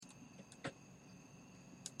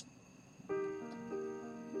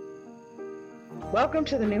Welcome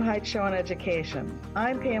to the New Heights Show on Education.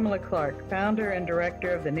 I'm Pamela Clark, founder and director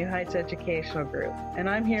of the New Heights Educational Group, and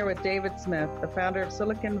I'm here with David Smith, the founder of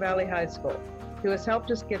Silicon Valley High School, who has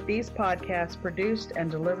helped us get these podcasts produced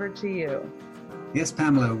and delivered to you. Yes,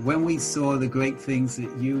 Pamela, when we saw the great things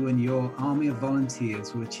that you and your army of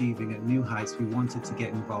volunteers were achieving at New Heights, we wanted to get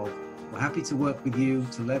involved. We're happy to work with you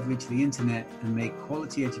to leverage the internet and make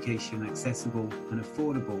quality education accessible and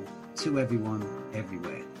affordable to everyone,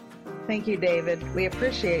 everywhere. Thank you, David. We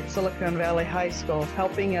appreciate Silicon Valley High School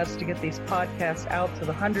helping us to get these podcasts out to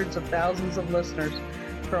the hundreds of thousands of listeners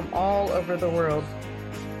from all over the world.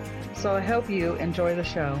 So I hope you enjoy the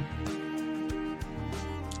show.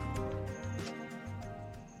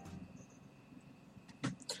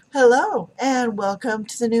 Hello, and welcome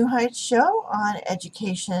to the New Heights Show on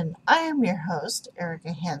Education. I am your host,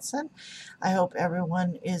 Erika Hanson. I hope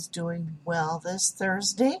everyone is doing well this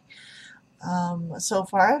Thursday. So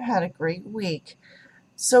far, I've had a great week.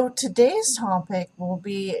 So today's topic will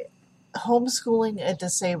be homeschooling a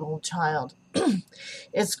disabled child.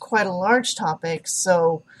 It's quite a large topic,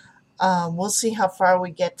 so we'll see how far we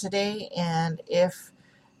get today, and if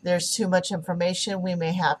there's too much information, we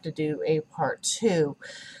may have to do a part 2.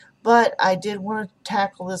 But I did want to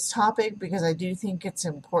tackle this topic because I do think it's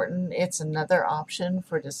important. It's another option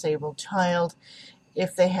for a disabled child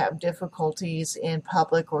if they have difficulties in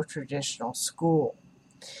public or traditional school.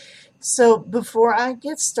 So before I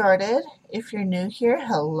get started, if you're new here,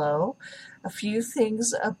 hello. A few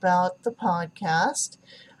things about the podcast.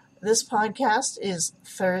 This podcast is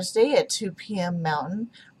Thursday at 2 p.m. Mountain,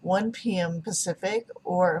 1 p.m. Pacific,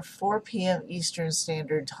 or 4 p.m. Eastern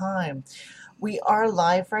Standard Time. We are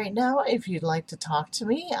live right now. If you'd like to talk to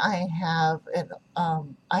me, I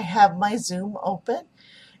have my Zoom open.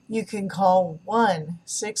 You can call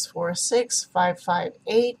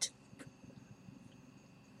 1-646-558.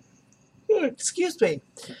 Excuse me.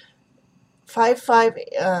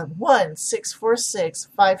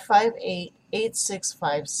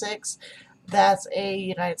 1-646-558-8656. That's a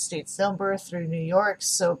United States number through New York,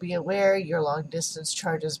 so be aware your long distance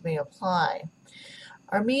charges may apply.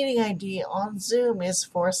 Our meeting ID on Zoom is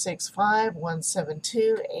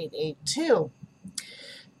 465-172-882.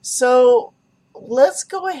 So let's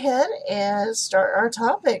go ahead and start our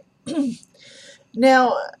topic.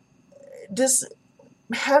 Now,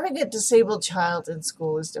 having a disabled child in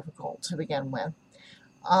school is difficult to begin with.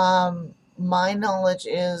 My knowledge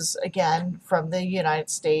is, again, from the United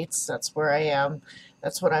States. That's where I am.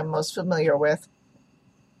 That's what I'm most familiar with.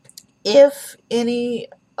 If any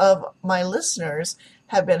of my listeners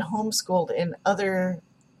have been homeschooled in other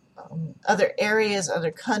areas,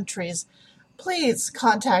 other countries, please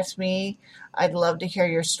contact me. I'd love to hear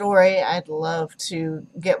your story. I'd love to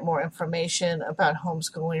get more information about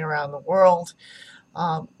homeschooling around the world.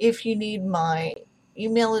 If you need my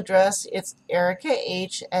email address, it's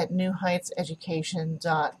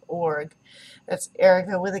erikah@newheightseducation.org. That's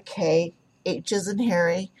Erika with a K, H as in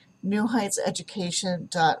Harry,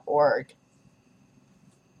 newheightseducation.org.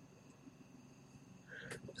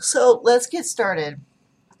 So let's get started.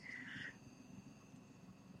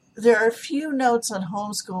 There are a few notes on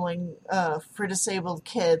homeschooling for disabled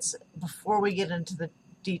kids before we get into the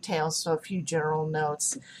details, so a few general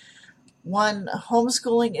notes. 1,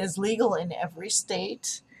 homeschooling is legal in every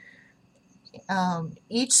state.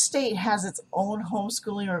 Each state has its own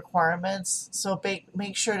homeschooling requirements, so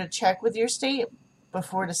make sure to check with your state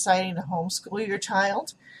before deciding to homeschool your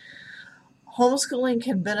child. Homeschooling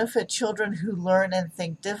can benefit children who learn and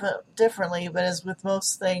think differently, but as with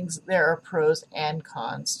most things, there are pros and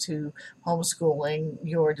cons to homeschooling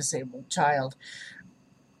your disabled child.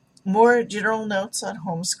 More general notes on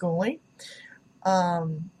homeschooling.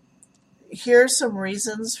 Here are some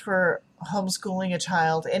reasons for homeschooling a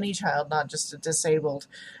child, any child, not just a disabled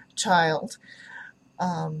child.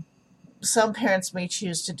 Some parents may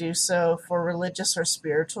choose to do so for religious or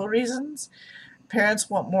spiritual reasons. Parents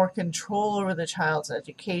want more control over the child's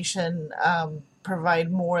education,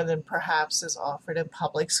 provide more than perhaps is offered in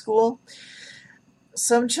public school.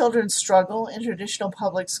 Some children struggle in traditional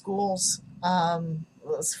public schools,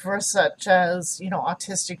 for such as,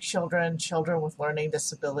 autistic children, children with learning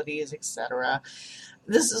disabilities, etc.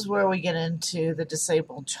 This is where we get into the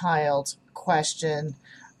disabled child question.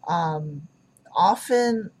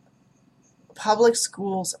 Often, public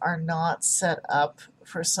schools are not set up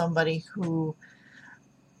for somebody who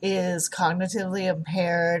is cognitively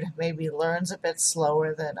impaired, maybe learns a bit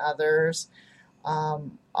slower than others.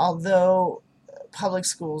 Although public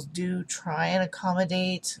schools do try and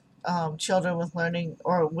accommodate children with learning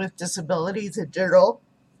or with disabilities in general,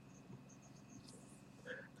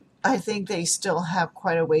 I think they still have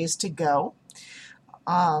quite a ways to go.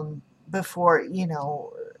 before,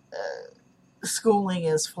 schooling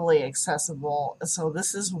is fully accessible. So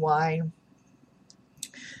this is why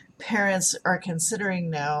parents are considering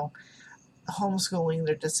now homeschooling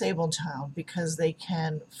their disabled child, because they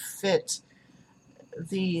can fit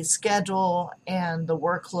the schedule and the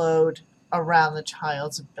workload around the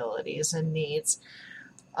child's abilities and needs.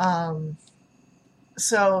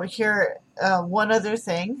 So here, one other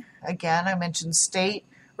thing, again, I mentioned state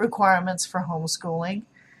requirements for homeschooling.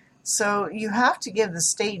 So you have to give the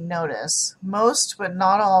state notice. Most, but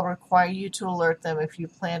not all, require you to alert them if you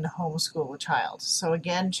plan to homeschool a child. So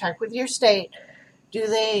again, check with your state. Do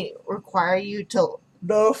they require you to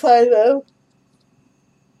notify them?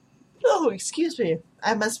 Oh, excuse me.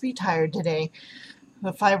 I must be tired today.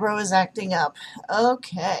 The fibro is acting up.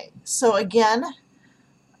 Okay. So again,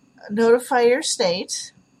 notify your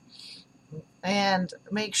state and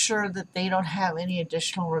make sure that they don't have any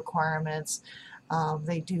additional requirements.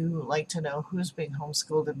 They do like to know who's being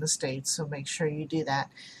homeschooled in the state, so make sure you do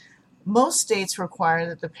that. Most states require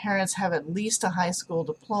that the parents have at least a high school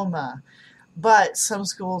diploma, but some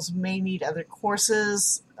schools may need other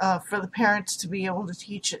courses for the parents to be able to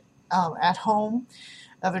teach at home,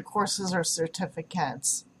 other courses or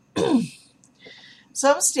certificates.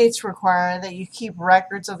 Some states require that you keep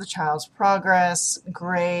records of the child's progress,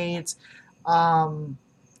 grades,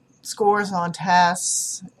 scores on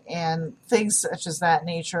tests, and things such as that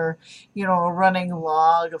nature. A running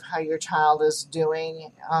log of how your child is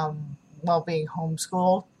doing while being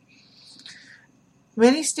homeschooled.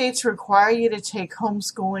 Many states require you to take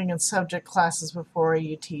homeschooling and subject classes before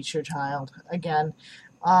you teach your child. Again,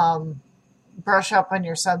 brush up on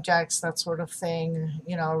your subjects, that sort of thing.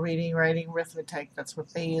 Reading, writing, arithmetic, that's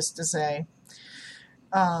what they used to say.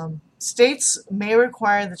 States may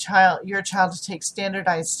require your child to take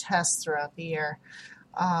standardized tests throughout the year.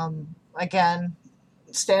 Again,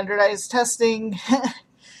 standardized testing,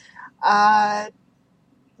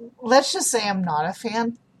 let's just say I'm not a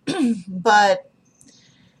fan, but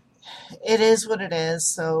it is what it is.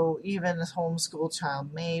 So even a homeschool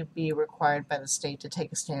child may be required by the state to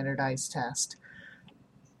take a standardized test.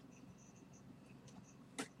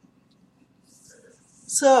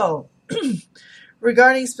 So,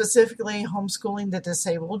 regarding specifically homeschooling the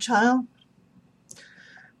disabled child,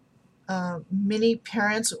 many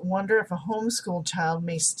parents wonder if a homeschooled child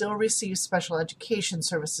may still receive special education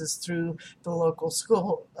services through the local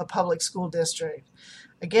school, a public school district.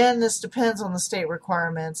 Again, this depends on the state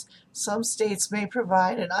requirements. Some states may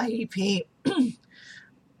provide an IEP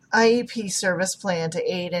service plan to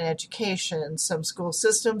aid in education. Some school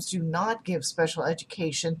systems do not give special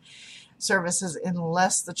education services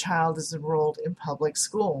unless the child is enrolled in public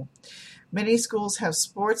school. Many schools have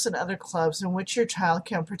sports and other clubs in which your child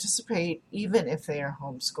can participate even if they are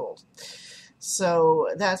homeschooled. So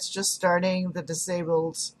that's just starting the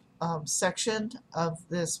disabled section of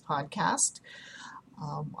this podcast.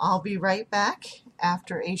 I'll be right back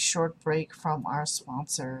after a short break from our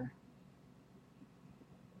sponsor.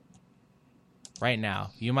 Right now,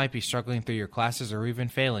 you might be struggling through your classes or even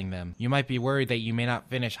failing them. You might be worried that you may not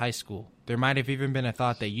finish high school. There might have even been a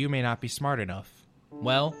thought that you may not be smart enough.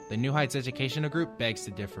 Well, the New Heights Educational Group begs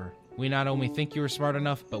to differ. We not only think you are smart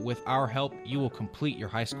enough, but with our help, you will complete your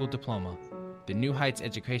high school diploma. The New Heights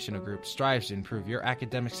Educational Group strives to improve your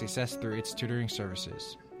academic success through its tutoring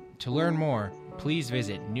services. To learn more, please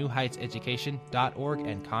visit newheightseducation.org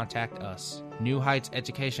and contact us. New Heights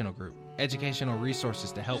Educational Group, educational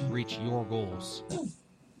resources to help reach your goals.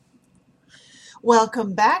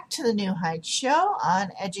 Welcome back to the New Heights Show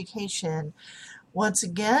on education. Once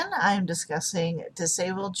again, I'm discussing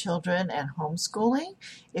disabled children and homeschooling.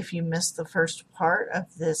 If you missed the first part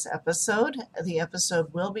of this episode, the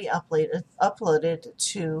episode will be uploaded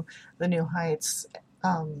to the New Heights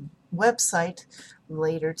website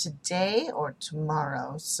later today or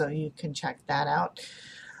tomorrow, so you can check that out.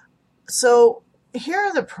 So here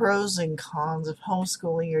are the pros and cons of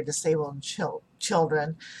homeschooling your disabled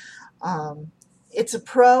children. It's a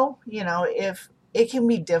pro, if it can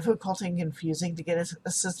be difficult and confusing to get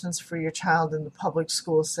assistance for your child in the public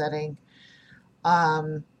school setting.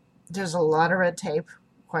 There's a lot of red tape,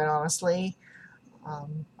 quite honestly.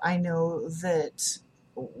 I know that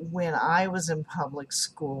when I was in public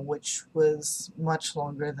school, which was much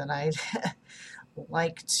longer than I'd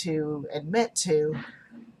like to admit to,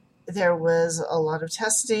 there was a lot of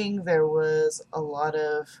testing, there was a lot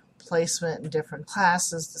of placement in different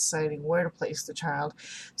classes, deciding where to place the child.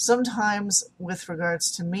 Sometimes, with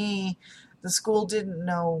regards to me, the school didn't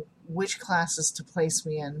know which classes to place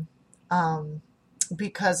me in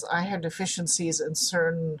because I had deficiencies in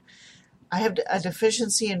certain I have a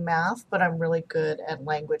deficiency in math, but I'm really good at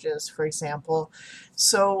languages, for example.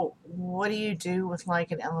 So what do you do with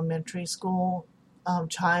like an elementary school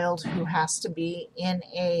child who has to be in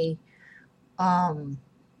a, um,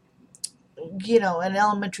 an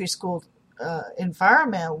elementary school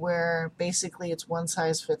environment where basically it's one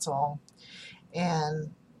size fits all,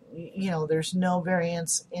 and there's no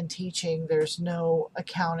variance in teaching. There's no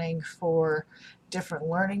accounting for different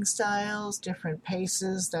learning styles, different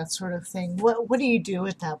paces, that sort of thing. What do you do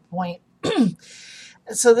at that point?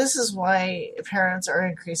 So this is why parents are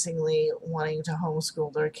increasingly wanting to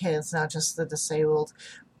homeschool their kids, not just the disabled,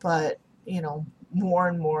 but more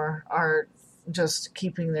and more are just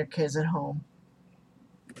keeping their kids at home.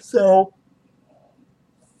 So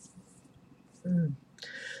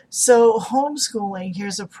homeschooling,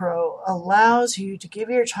 here's a pro, allows you to give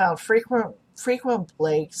your child frequent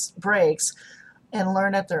breaks and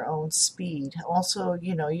learn at their own speed. Also,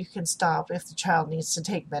 you can stop if the child needs to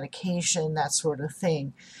take medication, that sort of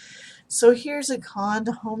thing. So here's a con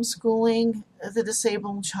to homeschooling the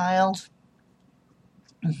disabled child.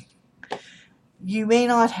 You may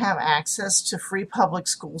not have access to free public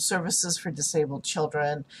school services for disabled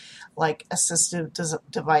children, like assistive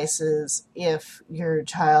devices, if your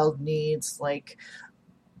child needs like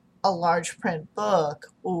a large print book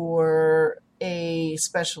or a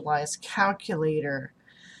specialized calculator,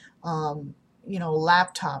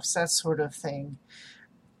 laptops, that sort of thing.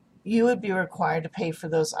 You would be required to pay for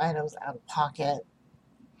those items out of pocket,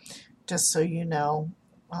 just so you know.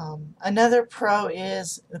 Another pro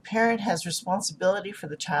is the parent has responsibility for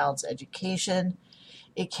the child's education.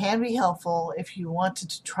 It can be helpful if you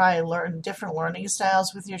wanted to learn different learning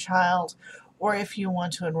styles with your child, or if you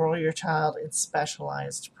want to enroll your child in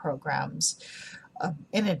specialized programs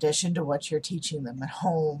in addition to what you're teaching them at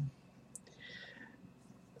home.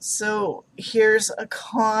 So here's a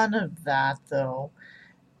con of that, though.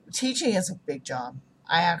 Teaching is a big job.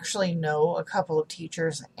 I actually know a couple of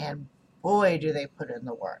teachers, and boy, do they put in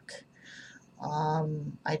the work.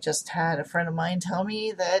 I just had a friend of mine tell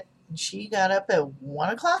me that she got up at 1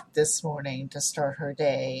 o'clock this morning to start her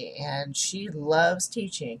day, and she loves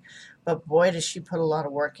teaching, but boy, does she put a lot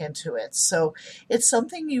of work into it. So it's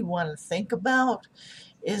something you want to think about.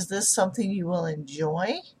 Is this something you will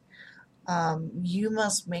enjoy? You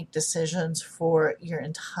must make decisions for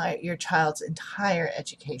your child's entire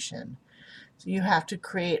education. So you have to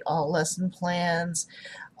create all lesson plans,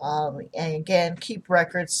 and again, keep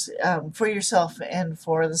records for yourself and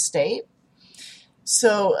for the state.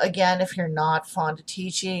 So again, if you're not fond of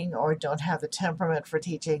teaching or don't have the temperament for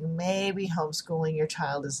teaching, maybe homeschooling your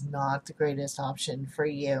child is not the greatest option for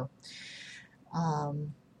you.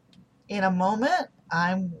 In a moment,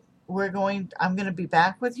 I'm going to be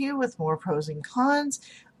back with you with more pros and cons.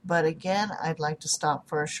 But again, I'd like to stop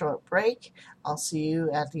for a short break. I'll see you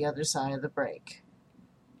at the other side of the break.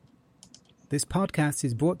 This podcast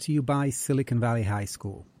is brought to you by Silicon Valley High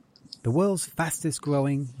School, the world's fastest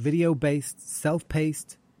growing, video-based,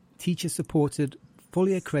 self-paced, teacher-supported,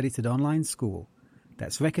 fully accredited online school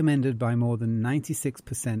that's recommended by more than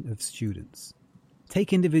 96% of students.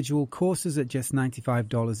 Take individual courses at just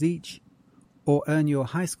 $95 each, or earn your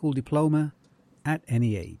high school diploma at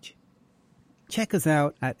any age. Check us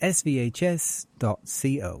out at svhs.co.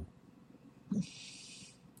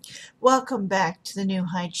 Welcome back to the New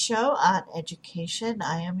Heights Show on Education.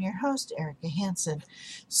 I am your host, Erika Hanson.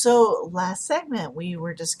 So last segment, we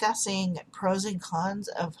were discussing pros and cons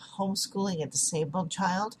of homeschooling a disabled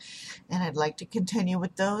child, and I'd like to continue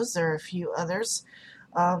with those. There are a few others.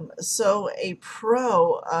 So a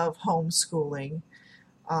pro of homeschooling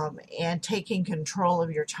and taking control of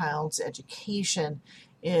your child's education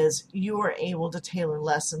is you are able to tailor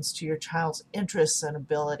lessons to your child's interests and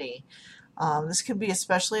ability. This can be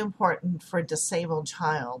especially important for a disabled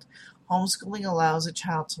child. Homeschooling allows a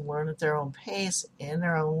child to learn at their own pace in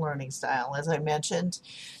their own learning style, as I mentioned.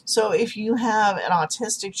 So if you have an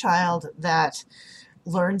autistic child that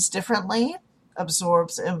learns differently,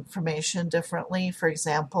 absorbs information differently, for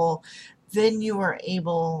example, then you are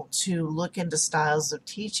able to look into styles of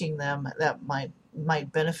teaching them that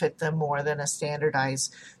might benefit them more than a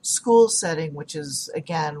standardized school setting, which is,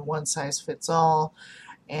 again, one size fits all.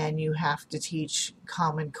 And you have to teach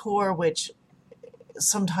Common Core, which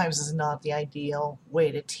sometimes is not the ideal way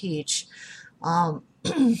to teach. A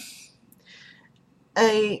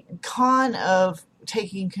con of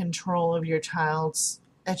taking control of your child's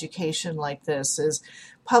education like this is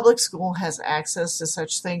public school has access to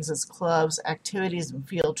such things as clubs, activities, and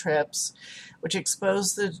field trips, which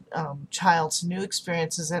expose the child to new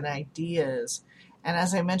experiences and ideas. And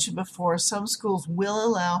as I mentioned before, some schools will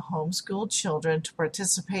allow homeschooled children to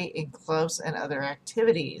participate in clubs and other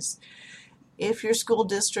activities. If your school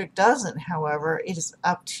district doesn't, however, it is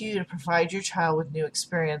up to you to provide your child with new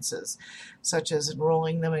experiences, such as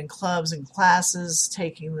enrolling them in clubs and classes,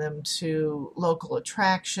 taking them to local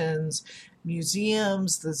attractions,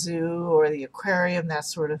 museums, the zoo, or the aquarium, that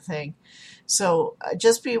sort of thing. So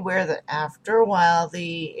just be aware that after a while,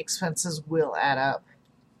 the expenses will add up.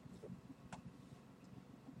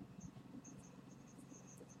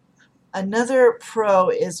 Another pro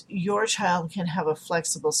is your child can have a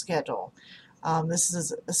flexible schedule. This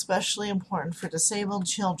is especially important for disabled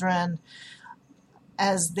children,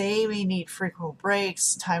 as they may need frequent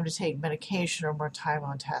breaks, time to take medication, or more time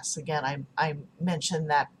on tests. Again, I mentioned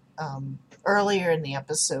that earlier in the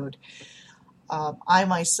episode. I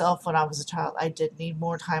myself, when I was a child, I did need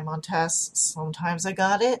more time on tests. Sometimes I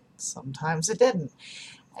got it, sometimes I didn't.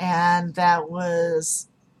 And that was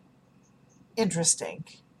interesting,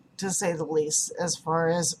 to say the least, as far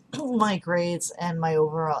as my grades and my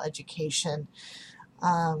overall education.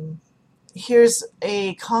 Here's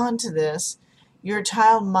a con to this. Your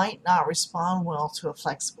child might not respond well to a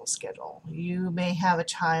flexible schedule. You may have a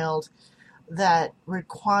child that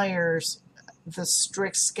requires the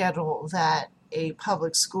strict schedule that a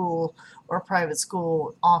public school or private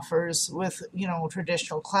school offers with,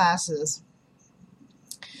 traditional classes.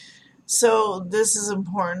 So this is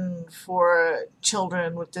important for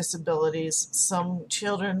children with disabilities. Some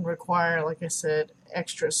children require, like I said,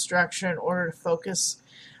 extra structure in order to focus.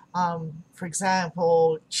 For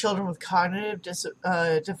example, children with cognitive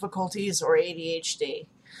difficulties or ADHD.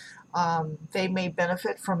 They may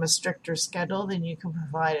benefit from a stricter schedule than you can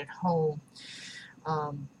provide at home.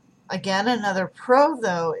 Again, another pro,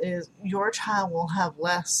 though, is your child will have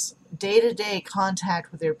less day-to-day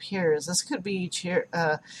contact with their peers. This could be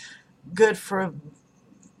good for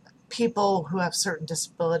people who have certain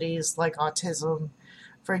disabilities, like autism,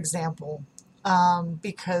 for example,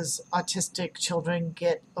 because autistic children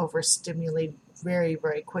get overstimulated very,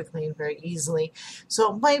 very quickly and very easily.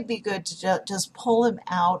 So it might be good to just pull them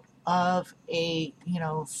out of a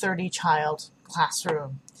 30-child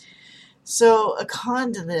classroom. So a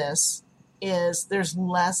con to this is there's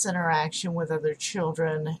less interaction with other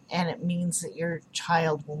children, and it means that your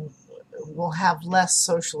child will have less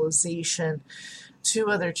socialization to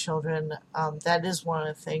other children. That is one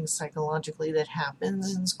of the things psychologically that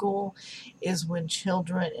happens in school, is when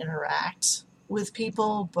children interact with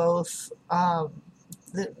people, both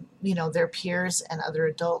their peers and other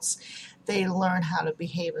adults. They learn how to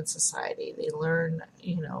behave in society. They learn,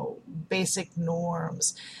 basic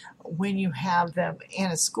norms. When you have them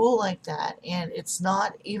in a school like that, and it's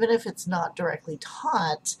not, even if it's not directly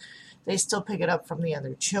taught, they still pick it up from the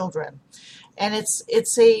other children. And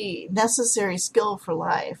it's a necessary skill for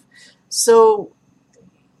life. So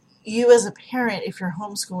you as a parent, if you're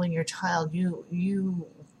homeschooling your child, you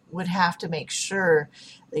would have to make sure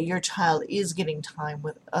that your child is getting time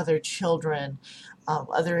with other children,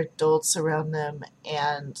 other adults around them,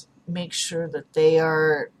 and make sure that they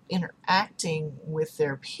are interacting with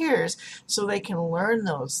their peers so they can learn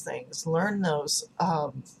those things, learn those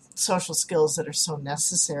social skills that are so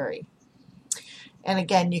necessary. And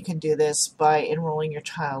again, you can do this by enrolling your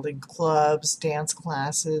child in clubs, dance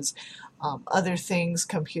classes, other things,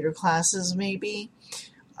 computer classes maybe,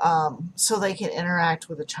 so they can interact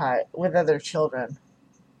with with other children.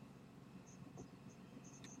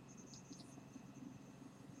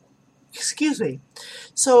 Excuse me.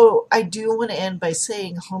 So I do want to end by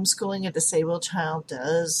saying homeschooling a disabled child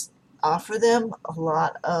does offer them a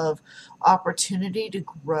lot of opportunity to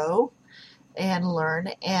grow and learn,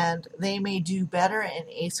 and they may do better in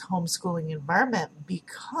a homeschooling environment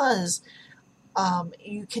because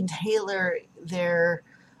you can tailor their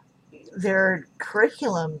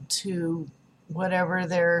curriculum to whatever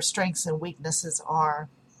their strengths and weaknesses are.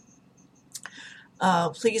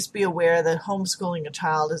 Please be aware that homeschooling a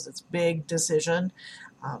child is a big decision.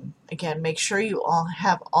 Again, make sure you all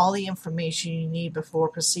have all the information you need before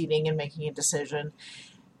proceeding and making a decision.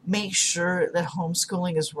 Make sure that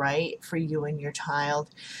homeschooling is right for you and your child.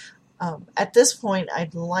 At this point,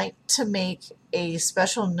 I'd like to make a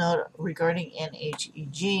special note regarding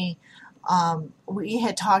NHEG. We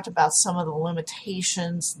had talked about some of the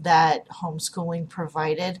limitations that homeschooling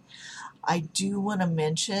provided. I do want to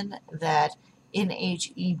mention that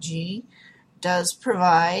NHEG does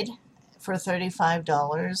provide for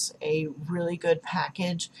 $35 a really good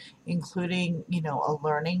package, including, a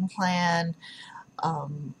learning plan,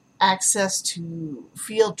 access to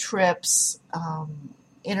field trips,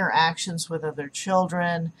 interactions with other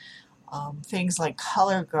children, things like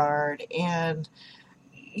color guard and,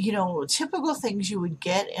 typical things you would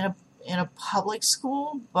get in a public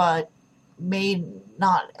school, but may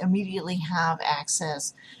not immediately have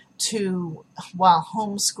access to while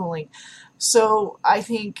homeschooling. So I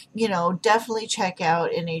think, definitely check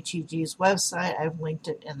out NHEG's website. I've linked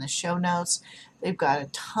it in the show notes. They've got a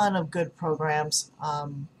ton of good programs.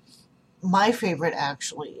 My favorite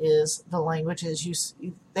actually is the languages.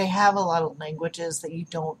 They have a lot of languages that you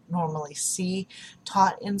don't normally see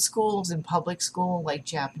taught in schools, in public school, like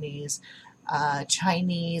Japanese,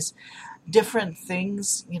 Chinese, different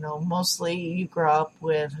things. Mostly you grow up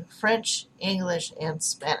with French, English, and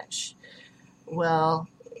Spanish. Well,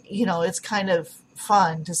 it's kind of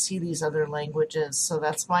fun to see these other languages. So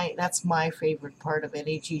that's my favorite part of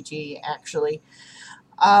NHEG, actually.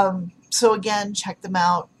 So again, check them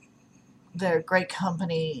out. They're a great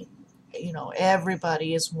company.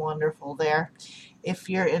 Everybody is wonderful there. If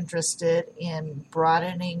you're interested in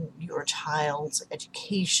broadening your child's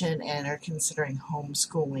education and are considering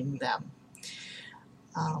homeschooling them.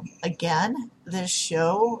 Again, this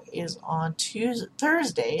show is on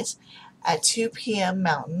Thursdays at 2 p.m.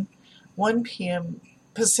 Mountain, 1 p.m.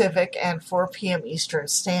 Pacific, and 4 p.m. Eastern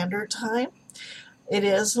Standard Time. It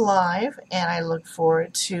is live, and I look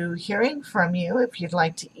forward to hearing from you. If you'd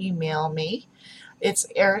like to email me, it's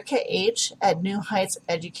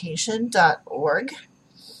erikah@newheightseducation.org.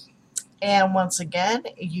 And once again,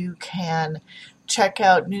 you can check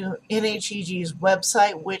out NHEG's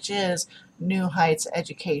website, which is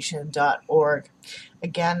newheightseducation.org.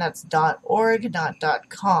 Again, that's .org, not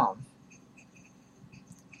 .com.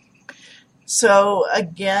 So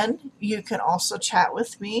again, you can also chat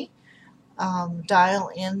with me. Dial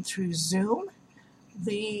in through Zoom.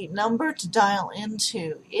 The number to dial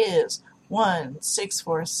into is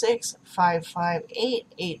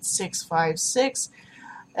 1-646-558-8656.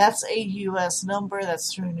 That's a U.S. number.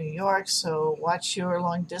 That's through New York, so watch your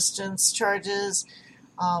long-distance charges.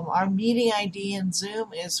 Our meeting ID in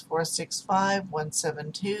Zoom is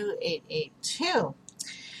 465-172-882.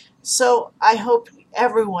 So I hope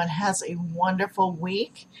everyone has a wonderful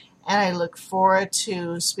week, and I look forward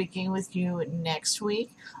to speaking with you next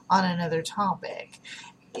week on another topic.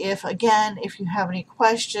 If you have any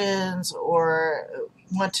questions or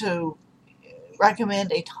want to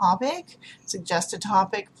recommend a topic, suggest a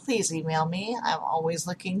topic, please email me. I'm always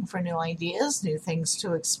looking for new ideas, new things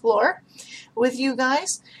to explore with you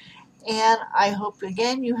guys. And I hope,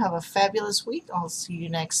 again, you have a fabulous week. I'll see you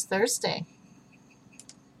next Thursday.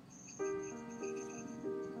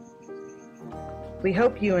 We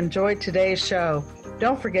hope you enjoyed today's show.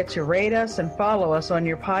 Don't forget to rate us and follow us on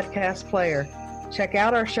your podcast player. Check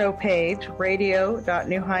out our show page,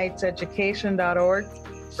 radio.newheightseducation.org,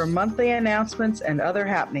 for monthly announcements and other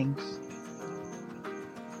happenings.